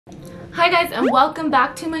Hi guys, and welcome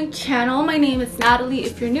back to my channel. My name is Natalie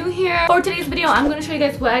if you're new here. For today's video, I'm going to show you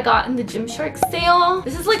guys what I got in the Gymshark sale.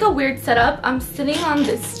 This is like a weird setup. I'm sitting on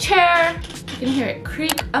this chair. You can hear it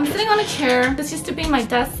creak. I'm sitting on a chair. This used to be my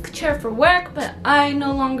desk chair for work, but I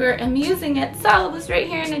no longer am using it. So it was right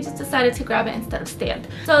here and I just decided to grab it instead of stand.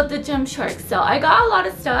 So the Gymshark sale. I got a lot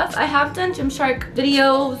of stuff. I have done Gymshark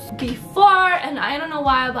videos before and I don't know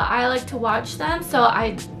why, but I like to watch them. So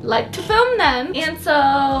I like to film them. And so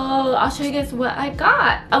I'll show you guys what I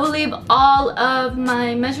got. I will leave all of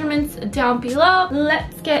my measurements down below.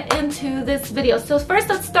 Let's get into this video. So first,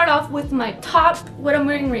 let's start off with my top, what I'm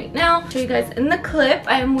wearing right now. Show you guys in the clip.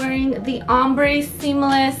 I am wearing the ombre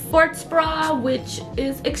seamless sports bra, which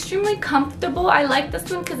is extremely comfortable. I like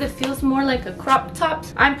this one because it feels more like a crop top.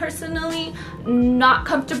 I'm personally not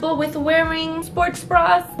comfortable with wearing sports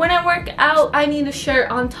bras. When I work out, I need a shirt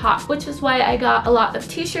on top, which is why I got a lot of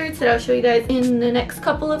t-shirts that I'll show you guys in the next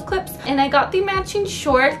couple of clips. And I got the matching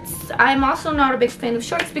shorts. I'm also not a big fan of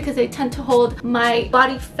shorts because they tend to hold my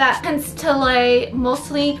body fat, tends to lay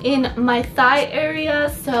mostly in my thigh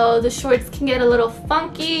area, so the shorts can get a little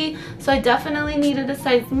funky. So I definitely needed a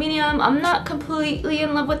size medium. I'm not completely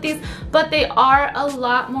in love with these, but they are a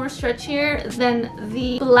lot more stretchier than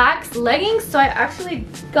the black leggings. So I actually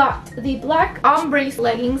got the black ombre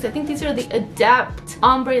leggings. I think these are the Adapt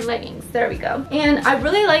ombre leggings. There we go. And I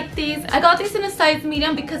really like these. I got these in a size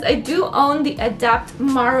medium because I do own the Adapt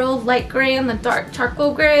Marrow light gray and the dark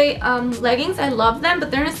charcoal gray leggings. I love them,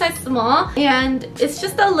 but they're in a size small and it's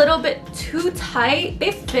just a little bit too tight.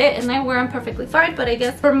 They fit and I wear them perfectly fine, but I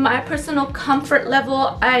guess for my personal comfort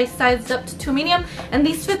level, I sized up to 2 medium and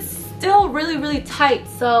these fit still really tight.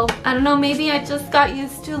 So I don't know, maybe I just got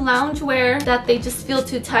used to loungewear that they just feel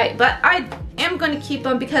too tight, but I am going to keep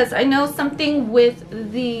them because I know something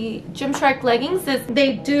with the Gymshark leggings is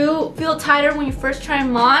they do feel tighter when you first try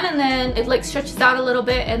them on, and then it like stretches out a little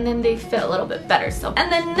bit and then they fit a little bit better. So,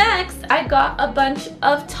 and then next I got a bunch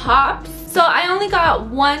of tops. So I only got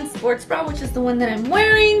one sports bra, which is the one that I'm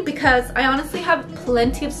wearing because I honestly have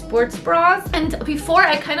plenty of sports bras. And before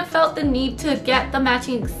I kind of felt the need to get the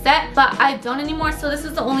matching set, but I don't anymore. So this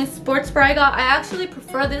is the only sports bra I got. I actually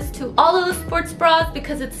prefer this to all of the sports bras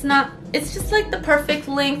because it's just like the perfect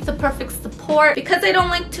length, the perfect support. Because I don't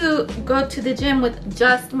like to go to the gym with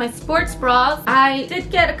just my sports bras, I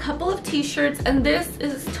did get a couple of t-shirts and this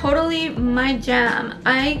is totally my jam.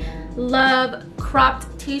 I love cropped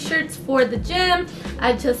t-shirts for the gym.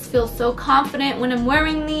 I just feel so confident when I'm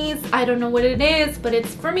wearing these. I don't know what it is, but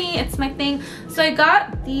it's for me, it's my thing. So I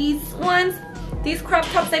got these ones. These crop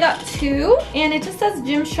tops, I got 2, and it just says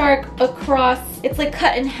Gymshark across. It's like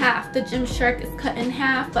cut in half. The Gymshark is cut in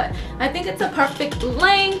half, but I think it's a perfect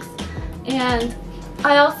length. And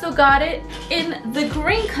I also got it in the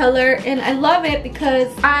green color, and I love it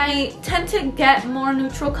because I tend to get more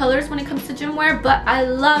neutral colors when it comes to gym wear, but I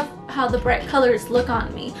love how the bright colors look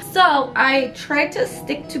on me. So I tried to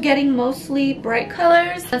stick to getting mostly bright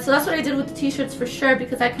colors, and so that's what I did with the t-shirts for sure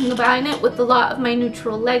because I can combine it with a lot of my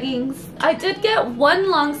neutral leggings. I did get one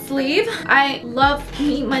long sleeve. I love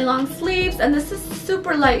my long sleeves, and this is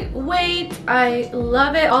super lightweight. I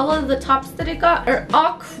love it. All of the tops that I got are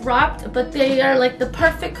all cropped, but they are like the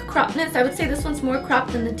perfect croppedness. I would say this one's more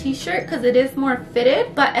cropped than the t-shirt because it is more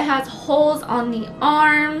fitted, but it has holes on the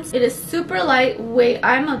arms. It is super lightweight.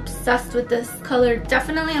 I'm obsessed with this color.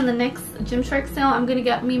 Definitely on the next Gymshark sale, I'm gonna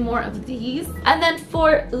get me more of these. And then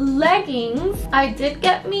for leggings, I did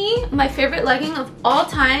get me my favorite legging of all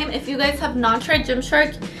time. If you guys have not tried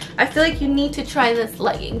Gymshark, I feel like you need to try this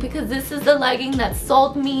legging because this is the legging that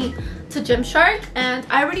sold me to Gymshark, and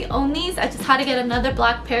I already own these. I just had to get another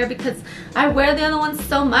black pair because I wear the other ones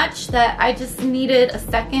so much that I just needed a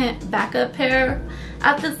second backup pair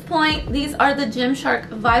at this point. These are the Gymshark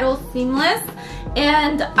Vital Seamless,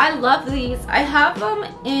 and I love these. I have them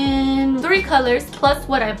in 3 colors plus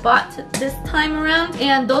what I bought this time around,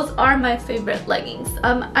 and those are my favorite leggings.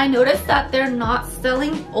 I noticed that they're not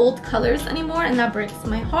selling old colors anymore, and that breaks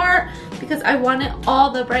my heart because I wanted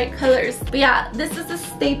all the bright colors. But yeah, this is a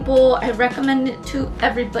staple. I recommend it to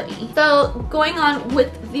everybody. So going on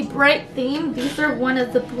with the bright theme, these are one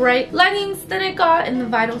of the bright leggings that I got in the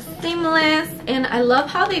Vital Seamless, and I love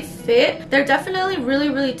how they fit. They're definitely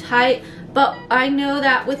really tight, but I know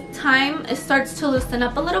that with time it starts to loosen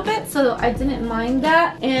up a little bit, so I didn't mind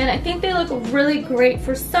that. And I think they look really great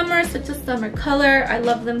for summer, such a summer color. I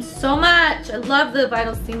love them so much. I love the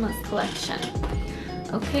Vital Seamless collection.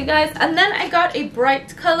 Okay guys, and then I got a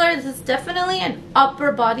bright color. This is definitely an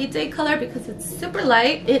upper body day color because it's super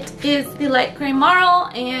light. It is the light gray marl,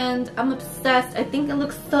 and I'm obsessed. I think it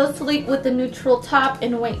looks so sleek with the neutral top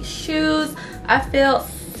and white shoes. I feel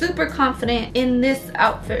super confident in this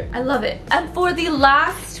outfit. I love it. And for the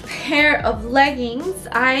last pair of leggings,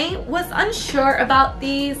 I was unsure about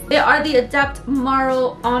these. They are the Adapt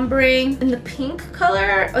Marl Ombre in the pink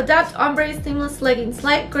color. Adapt Ombre seamless leggings,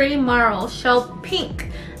 light gray marl shell pink.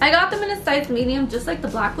 I got them in a size medium just like the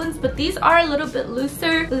black ones, but these are a little bit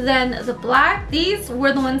looser than the black. These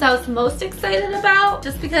were the ones I was most excited about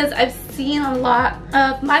just because I've seen a lot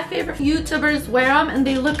of my favorite YouTubers wear them and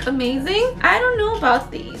they look amazing. I don't know about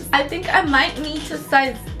these. I think I might need to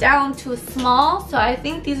size down to a small, so I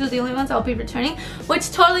think these are the only ones I'll be returning,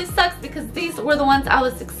 which totally sucks because these were the ones I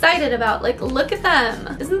was excited about. Like, look at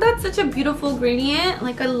them. Isn't that such a beautiful gradient?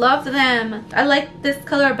 Like, I love them. I like this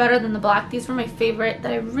color better than the black. These were my favorite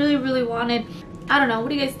that I really wanted. I don't know, what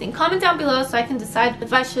do you guys think? Comment down below so I can decide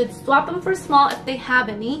if I should swap them for small if they have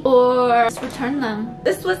any, or just return them.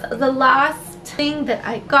 This was the last thing that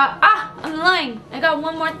I got. I'm lying. I got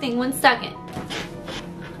one more thing. 1 second.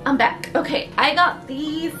 I'm back. Okay, I got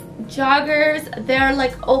these joggers. They're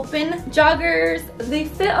like open joggers. They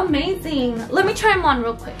fit amazing. Let me try them on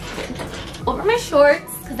real quick here. Over my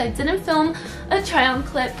shorts, because I didn't film a try on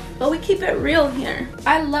clip, but we keep it real here.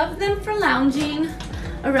 I love them for lounging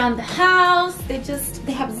around the house. They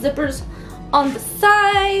have zippers on the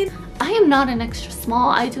side. I am not an extra small.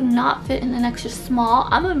 I do not fit in an extra small.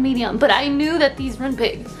 I'm a medium, but I knew that these run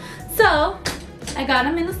big. So I got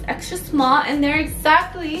them in this extra small and they're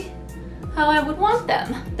exactly how I would want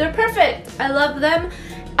them. They're perfect. I love them.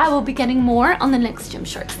 I will be getting more on the next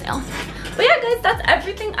Gymshark sale. But yeah guys, that's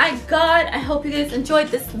everything I got. I hope you guys enjoyed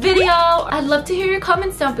this video. I'd love to hear your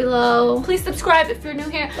comments down below. Please subscribe if you're new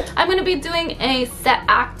here. I'm going to be doing a Set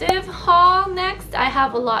Active haul next. I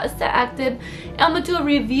have a lot of Set Active. I'm going to do a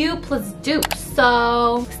review plus dupes.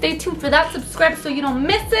 So stay tuned for that. Subscribe so you don't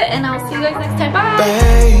miss it. And I'll see you guys next time.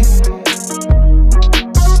 Bye!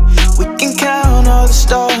 We can count all the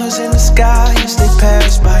stars in the